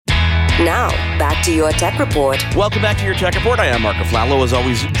Now, back to your Tech Report. Welcome back to your Tech Report. I am Mark Aflalo, as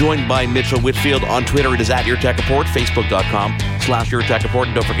always, joined by Mitchell Whitfield. On Twitter, it is at Your Tech Report, Facebook.com/Your Tech Report.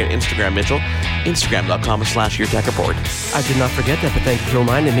 And don't forget Instagram, Mitchell, Instagram.com/Your Tech Report. I did not forget that, but thank you for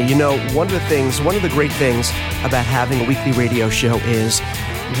reminding me. You know, one of the great things about having a weekly radio show is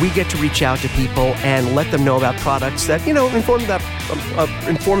we get to reach out to people and let them know about products that, inform them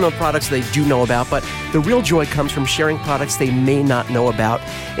of products they do know about, but the real joy comes from sharing products they may not know about.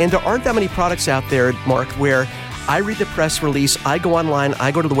 And there aren't that many products out there, Mark, where I read the press release, I go online,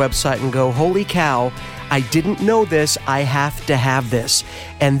 I go to the website and go, holy cow, I didn't know this, I have to have this.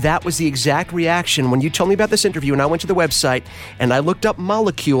 And that was the exact reaction when you told me about this interview and I went to the website and I looked up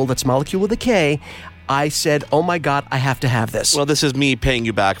Molekule, that's Molecule with a K. I said, oh my God, I have to have this. Well, this is me paying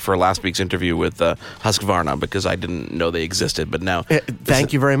you back for last week's interview with Husqvarna because I didn't know they existed, but now...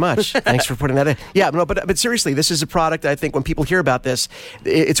 Thank you very much. Thanks for putting that in. Yeah, no, but seriously, this is a product I think when people hear about this,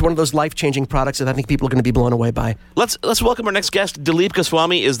 it's one of those life-changing products that I think people are going to be blown away by. Let's welcome our next guest. Dilip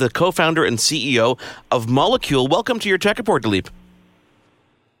Goswami is the co-founder and CEO of Molekule. Welcome to your Tech Report, Dilip.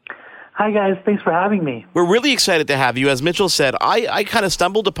 Hi, guys. Thanks for having me. We're really excited to have you. As Mitchell said, I kind of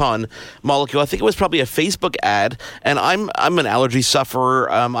stumbled upon Molekule. I think it was probably a Facebook ad, and I'm an allergy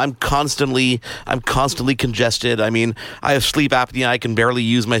sufferer. I'm constantly congested. I mean, I have sleep apnea. I can barely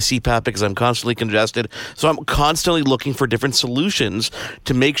use my CPAP because I'm constantly congested. So I'm constantly looking for different solutions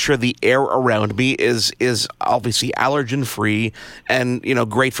to make sure the air around me is obviously allergen-free and,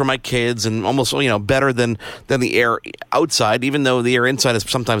 great for my kids and almost, better than the air outside, even though the air inside is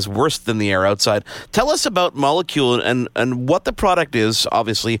sometimes worse than the air outside. Tell us about Molekule and what the product is,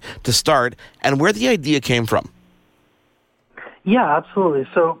 obviously, to start, and where the idea came from. Yeah, absolutely.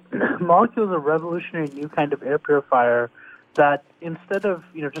 So Molekule is a revolutionary new kind of air purifier that instead of,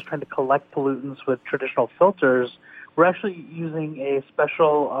 just trying to collect pollutants with traditional filters, we're actually using a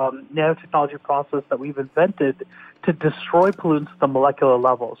special nanotechnology process that we've invented to destroy pollutants at the molecular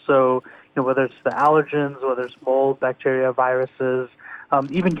level. So, whether it's the allergens, whether it's mold, bacteria, viruses,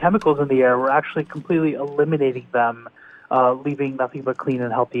 even chemicals in the air, we're actually completely eliminating them, leaving nothing but clean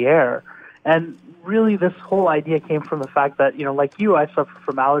and healthy air. And really, this whole idea came from the fact that, like you, I suffer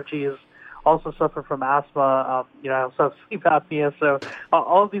from allergies, also suffer from asthma, I also have sleep apnea. So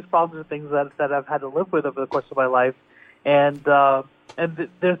all of these problems are things that I've had to live with over the course of my life. And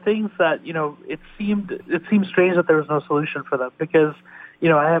they're things that, it seemed strange that there was no solution for them because,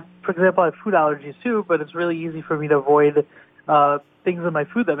 I have, for example, I have food allergies too, but it's really easy for me to avoid things in my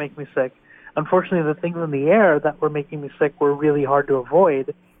food that make me sick. Unfortunately, the things in the air that were making me sick were really hard to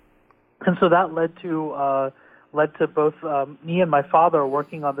avoid. And so that led to both me and my father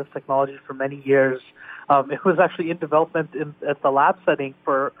working on this technology for many years. It was actually in development at the lab setting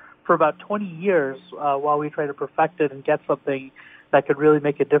for about 20 years while we tried to perfect it and get something that could really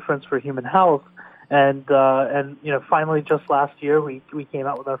make a difference for human health. And finally, just last year, we came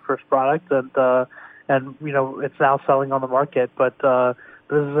out with our first product, and it's now selling on the market. But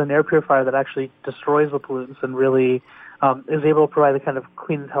this is an air purifier that actually destroys the pollutants and really is able to provide the kind of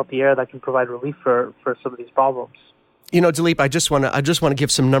clean and healthy air that can provide relief for some of these problems. Dilip, I just want to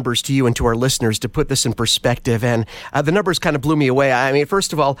give some numbers to you and to our listeners to put this in perspective. And the numbers kind of blew me away. I mean,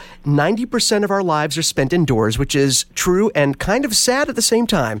 first of all, 90% of our lives are spent indoors, which is true and kind of sad at the same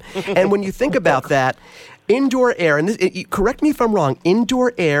time. And when you think about that, indoor air, and correct me if I'm wrong,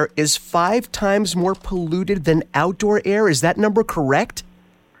 indoor air is 5 times more polluted than outdoor air. Is that number correct?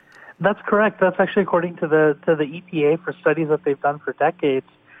 That's correct. That's actually according to the EPA for studies that they've done for decades.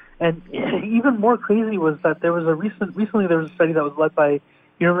 And even more crazy was that there was recently there was a study that was led by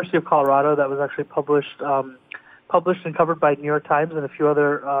University of Colorado that was actually published and covered by New York Times and a few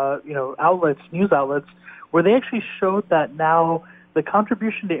other news outlets, where they actually showed that now the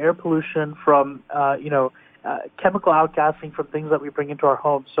contribution to air pollution from chemical outgassing from things that we bring into our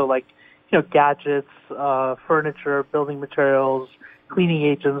homes, so like gadgets, furniture, building materials, cleaning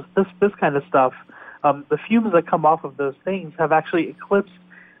agents, this kind of stuff, the fumes that come off of those things have actually eclipsed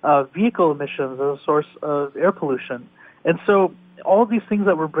vehicle emissions as a source of air pollution. And so all of these things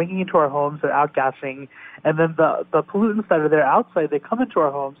that we're bringing into our homes are outgassing, and then the pollutants that are there outside, they come into our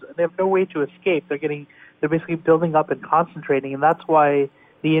homes and they have no way to escape. They're basically building up and concentrating, and that's why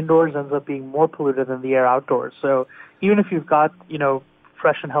the indoors ends up being more polluted than the air outdoors. So even if you've got,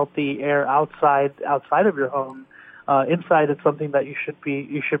 fresh and healthy air outside of your home, inside it's something that you should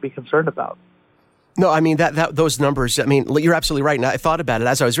be concerned about. No, I mean, those numbers, I mean, you're absolutely right. And I thought about it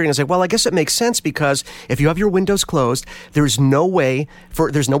as I was reading. I was like, well, I guess it makes sense because if you have your windows closed, there's nowhere for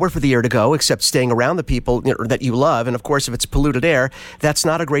the air to go except staying around the people that you love. And of course, if it's polluted air, that's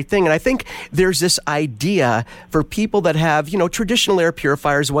not a great thing. And I think there's this idea for people that have, traditional air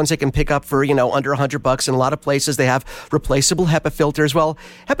purifiers, ones they can pick up for, under $100. In a lot of places, they have replaceable HEPA filters. Well,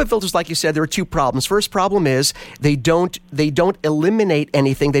 HEPA filters, like you said, there are two problems. First problem is they don't eliminate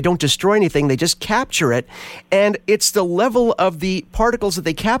anything. They don't destroy anything. They just capture it, and it's the level of the particles that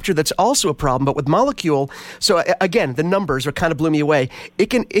they capture that's also a problem. But with Molekule, so again, the numbers are kind of blew me away.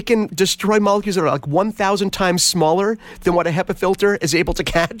 It can destroy molecules that are like 1,000 times smaller than what a HEPA filter is able to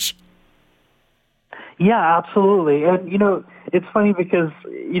catch. Yeah, absolutely. And it's funny because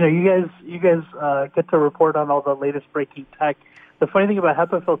you guys get to report on all the latest breaking tech. The funny thing about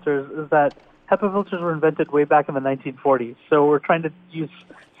HEPA filters is that HEPA filters were invented way back in the 1940s. So we're trying to use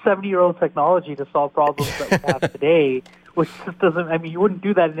 70-year-old technology to solve problems that we have today, which just doesn't, you wouldn't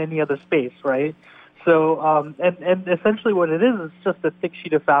do that in any other space, right? So, and essentially what it is just a thick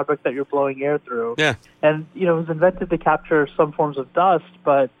sheet of fabric that you're blowing air through. Yeah. And, it was invented to capture some forms of dust,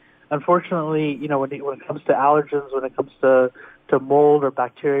 but unfortunately, when it comes to allergens, when it comes to mold or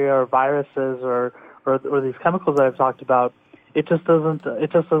bacteria or viruses or these chemicals that I've talked about, it just doesn't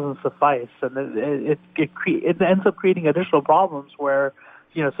suffice. And it ends up creating additional problems where,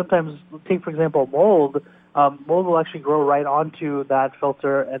 sometimes, take for example mold. Mold will actually grow right onto that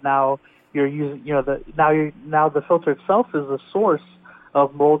filter, and now you're using, now the filter itself is the source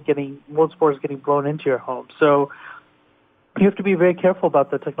of mold spores getting blown into your home. So you have to be very careful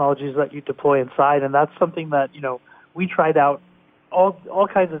about the technologies that you deploy inside, and that's something that we tried out all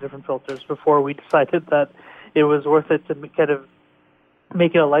kinds of different filters before we decided that it was worth it to kind of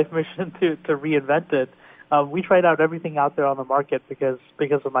make it a life mission to reinvent it. We tried out everything out there on the market because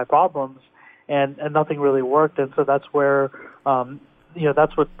of my problems, and nothing really worked. And so that's where,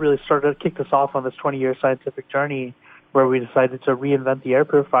 that's what really kicked us off on this 20-year scientific journey, where we decided to reinvent the air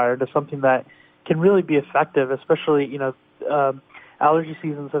purifier into something that can really be effective. Especially, allergy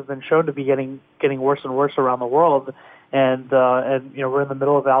seasons have been shown to be getting worse and worse around the world, and we're in the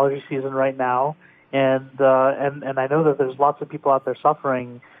middle of allergy season right now, and I know that there's lots of people out there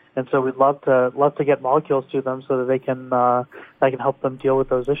suffering. And so we'd love to get molecules to them so that they can help them deal with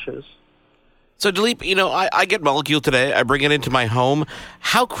those issues. So, Dilip, I get Molekule today. I bring it into my home.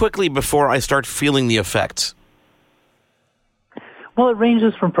 How quickly before I start feeling the effects? Well, it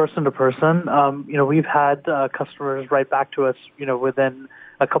ranges from person to person. We've had customers write back to us, within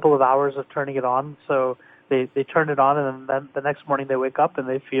a couple of hours of turning it on. So they turn it on, and then the next morning they wake up and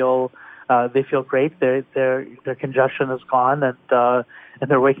they feel great. Their congestion is gone, and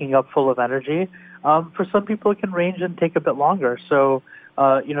they're waking up full of energy. For some people, it can range and take a bit longer. So,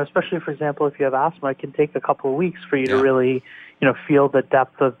 especially for example, if you have asthma, it can take a couple of weeks for you to really, feel the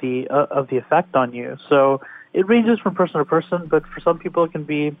depth of the effect on you. So it ranges from person to person, but for some people, it can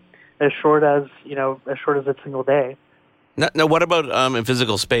be as short as a single day. Now, what about in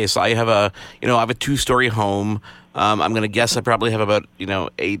physical space? I have a 2-story home. I'm going to guess I probably have about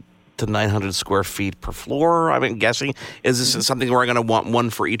 8 to 900 square feet per floor. I'm guessing. Is this something where I'm going to want one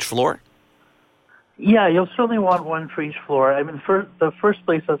for each floor? Yeah, you'll certainly want one for each floor. The first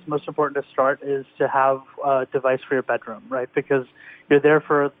place that's most important to start is to have a device for your bedroom, right? Because you're there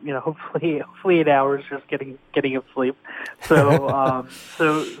for hopefully 8 hours just getting a sleep. So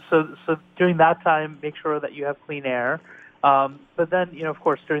so during that time, make sure that you have clean air. But then of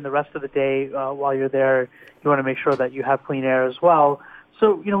course during the rest of the day while you're there, you want to make sure that you have clean air as well.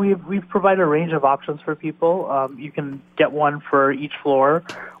 So, we've provided a range of options for people. You can get one for each floor,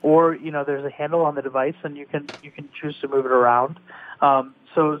 or, there's a handle on the device and you can choose to move it around.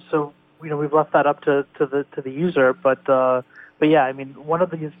 So we've left that up to the user, but yeah, one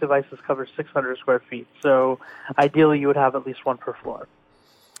of these devices covers 600 square feet. So ideally you would have at least one per floor.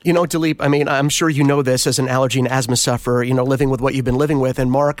 Dilip, I'm sure you know this as an allergy and asthma sufferer, living with what you've been living with,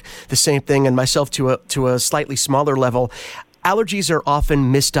 and Mark, the same thing, and myself to a slightly smaller level. Allergies are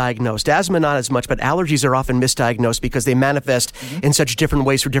often misdiagnosed. Asthma, not as much, but allergies are often misdiagnosed because they manifest in such different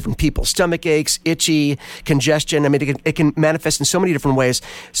ways for different people. Stomach aches, itchy, congestion. It can manifest in so many different ways.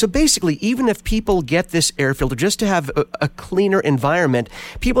 So basically, even if people get this air filter just to have a cleaner environment,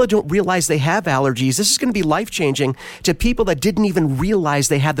 people that don't realize they have allergies, this is going to be life-changing to people that didn't even realize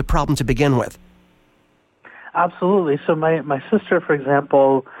they had the problem to begin with. Absolutely. So my sister, for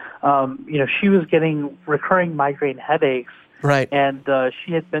example, she was getting recurring migraine headaches. Right. And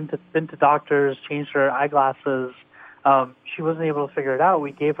she had been to doctors, changed her eyeglasses. She wasn't able to figure it out.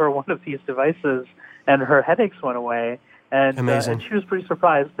 We gave her one of these devices, and her headaches went away. And amazing. And she was pretty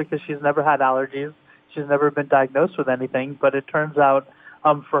surprised because she's never had allergies. She's never been diagnosed with anything, but it turns out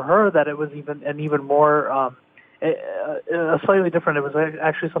for her that it was even more slightly different. It was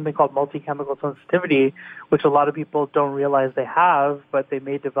actually something called multi-chemical sensitivity, which a lot of people don't realize they have, but they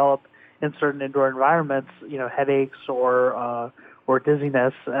may develop in certain indoor environments, headaches or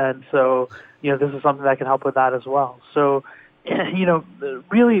dizziness. And so, this is something that can help with that as well. So,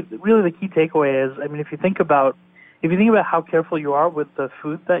 really the key takeaway is, if you think about how careful you are with the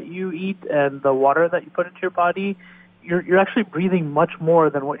food that you eat and the water that you put into your body, you're actually breathing much more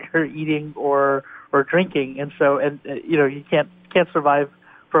than what you're eating or drinking. And so, you can't survive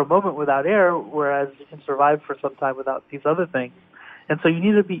for a moment without air, whereas you can survive for some time without these other things. And so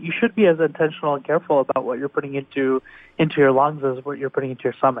you should be as intentional and careful about what you're putting into your lungs as what you're putting into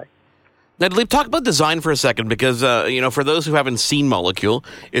your stomach. Now, talk about design for a second, because, for those who haven't seen Molekule,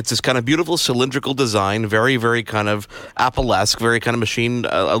 it's this kind of beautiful cylindrical design, very, very kind of Apple-esque, very kind of machined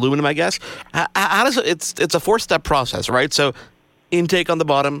aluminum, I guess. How does it's a 4-step process, right? So intake on the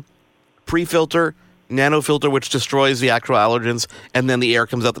bottom, pre-filter, nano-filter, which destroys the actual allergens, and then the air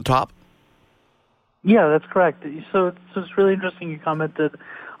comes out the top? Yeah, that's correct. So it's really interesting you commented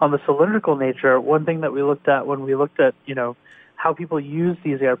on the cylindrical nature. One thing that we looked at when we looked at, how people use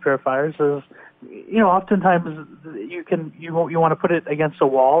these air purifiers is, oftentimes you want to put it against a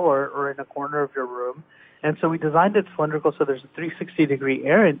wall or in a corner of your room. And so we designed it cylindrical so there's a 360-degree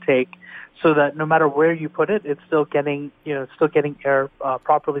air intake so that no matter where you put it, it's still getting air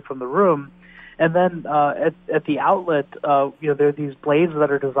properly from the room. And then at the outlet, there are these blades that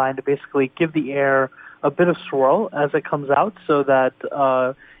are designed to basically give the air a bit of swirl as it comes out, so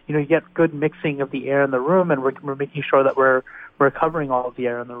that you get good mixing of the air in the room, and we're making sure that we're covering all of the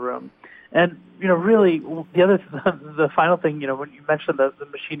air in the room. And really, the final thing, when you mentioned the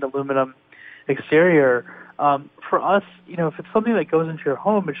machined aluminum exterior, for us, if it's something that goes into your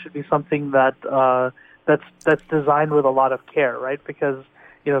home, it should be something that's designed with a lot of care, right? Because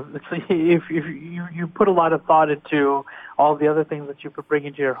if you put a lot of thought into all the other things that you could bring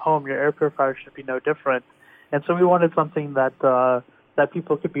into your home, your air purifier should be no different. And so we wanted something that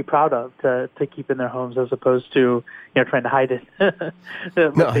people could be proud of to keep in their homes, as opposed to trying to hide it,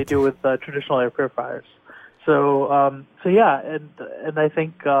 what they do with traditional air purifiers. So yeah, and I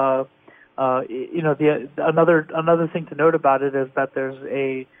think another thing to note about it is that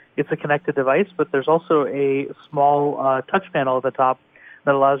it's a connected device, but there's also a small touch panel at the top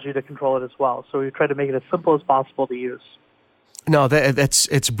that allows you to control it as well. So we try to make it as simple as possible to use. No,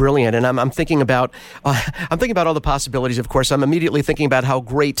 it's brilliant, and I'm thinking about all the possibilities. Of course, I'm immediately thinking about how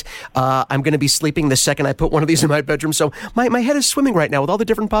great I'm going to be sleeping the second I put one of these in my bedroom. So my head is swimming right now with all the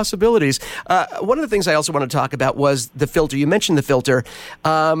different possibilities. One of the things I also want to talk about was the filter. You mentioned the filter.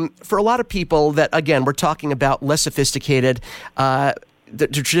 For a lot of people that, again, we're talking about less sophisticated. The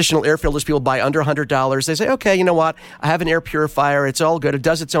traditional air filters people buy under $100. They say, okay, you know what? I have an air purifier. It's all good. It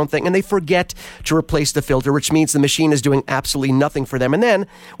does its own thing. And they forget to replace the filter, which means the machine is doing absolutely nothing for them. And then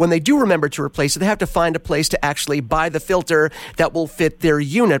when they do remember to replace it, they have to find a place to actually buy the filter that will fit their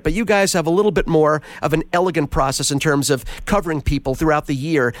unit. But you guys have a little bit more of an elegant process in terms of covering people throughout the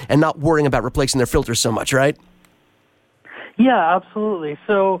year and not worrying about replacing their filters so much, right? Yeah, absolutely.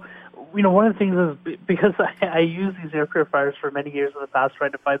 So, one of the things is, because I used these air purifiers for many years in the past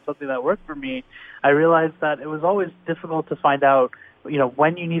trying to find something that worked for me, I realized that it was always difficult to find out,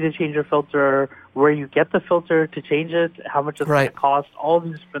 when you need to change your filter, where you get the filter to change it, how much it's going to cost, all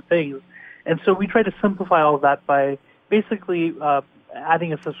these different things. And so we try to simplify all of that by basically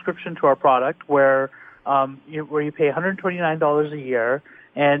adding a subscription to our product where you pay $129 a year,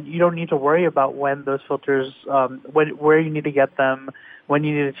 and you don't need to worry about when those filters, where you need to get them, when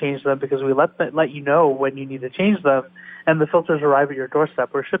you need to change them, because we let you know when you need to change them, and the filters arrive at your doorstep.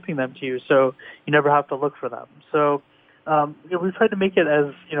 We're shipping them to you, so you never have to look for them. So we tried to make it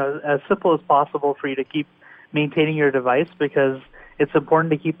as simple as possible for you to keep maintaining your device, because it's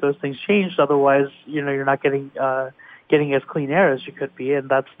important to keep those things changed. Otherwise, you're not getting as clean air as you could be, and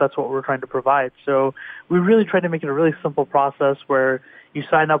that's what we're trying to provide. So we really try to make it a really simple process where you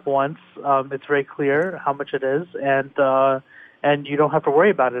sign up once. It's very clear how much it is, and you don't have to worry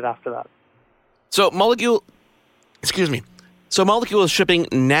about it after that. So Molekule is shipping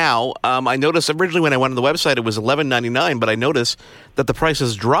now. I noticed originally when I went on the website it was $11.99, but I noticed that the price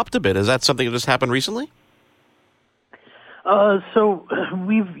has dropped a bit. Is that something that just happened recently? So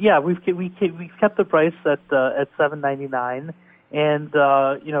we've kept the price at $7.99, and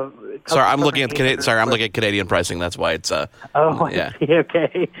Sorry, I'm looking at Canadian pricing. That's why it's I see.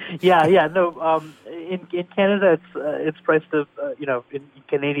 Okay. Yeah. No. In Canada, it's priced in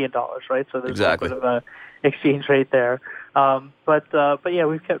Canadian dollars, right? So there's exactly a bit of exchange rate there. But yeah,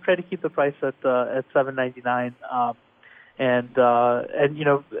 we've tried to keep the price at $7.99. And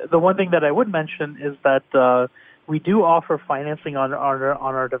the one thing that I would mention is that we do offer financing on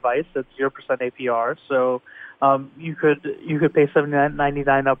our device at 0% APR. So you could pay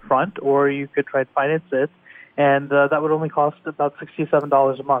 $7.99 up front, or you could try to finance it, and that would only cost about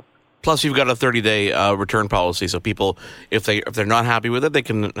 $67 a month. Plus, you've got a 30-day return policy, so people, if they're not happy with it, they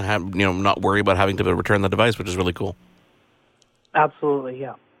can not worry about having to return the device, which is really cool. Absolutely,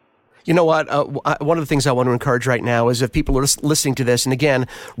 yeah. You know what? One of the things I want to encourage right now is if people are listening to this, and again,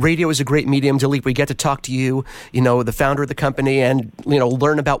 radio is a great medium, Dilip. We get to talk to you, the founder of the company, and,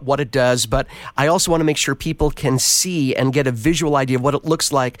 learn about what it does. But I also want to make sure people can see and get a visual idea of what it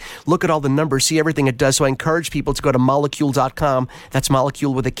looks like. Look at all the numbers, see everything it does. So I encourage people to go to Molekule.com. That's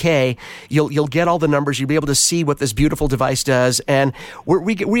Molekule with a K. You'll get all the numbers. You'll be able to see what this beautiful device does. And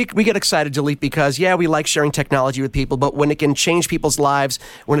we get excited, Dilip, because, we like sharing technology with people, but when it can change people's lives,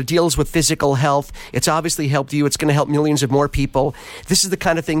 when it deals with physical health, it's obviously helped you. It's going to help millions of more people. This is the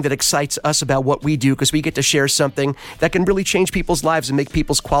kind of thing that excites us about what we do, because we get to share something that can really change people's lives and make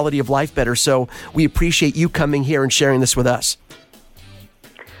people's quality of life better. So we appreciate you coming here and sharing this with us.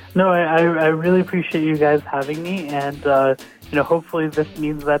 No, I really appreciate you guys having me, and hopefully this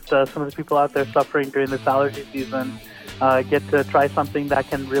means that some of the people out there suffering during this allergy season get to try something that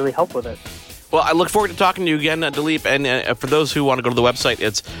can really help with it. Well, I look forward to talking to you again, Dilip. And for those who want to go to the website,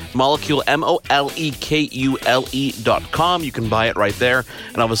 it's Molekule, Molekule.com. You can buy it right there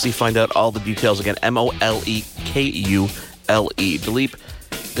and obviously find out all the details again, Molekule. Dilip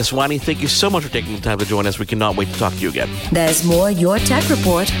Goswami, thank you so much for taking the time to join us. We cannot wait to talk to you again. There's more Your Tech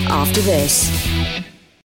Report after this.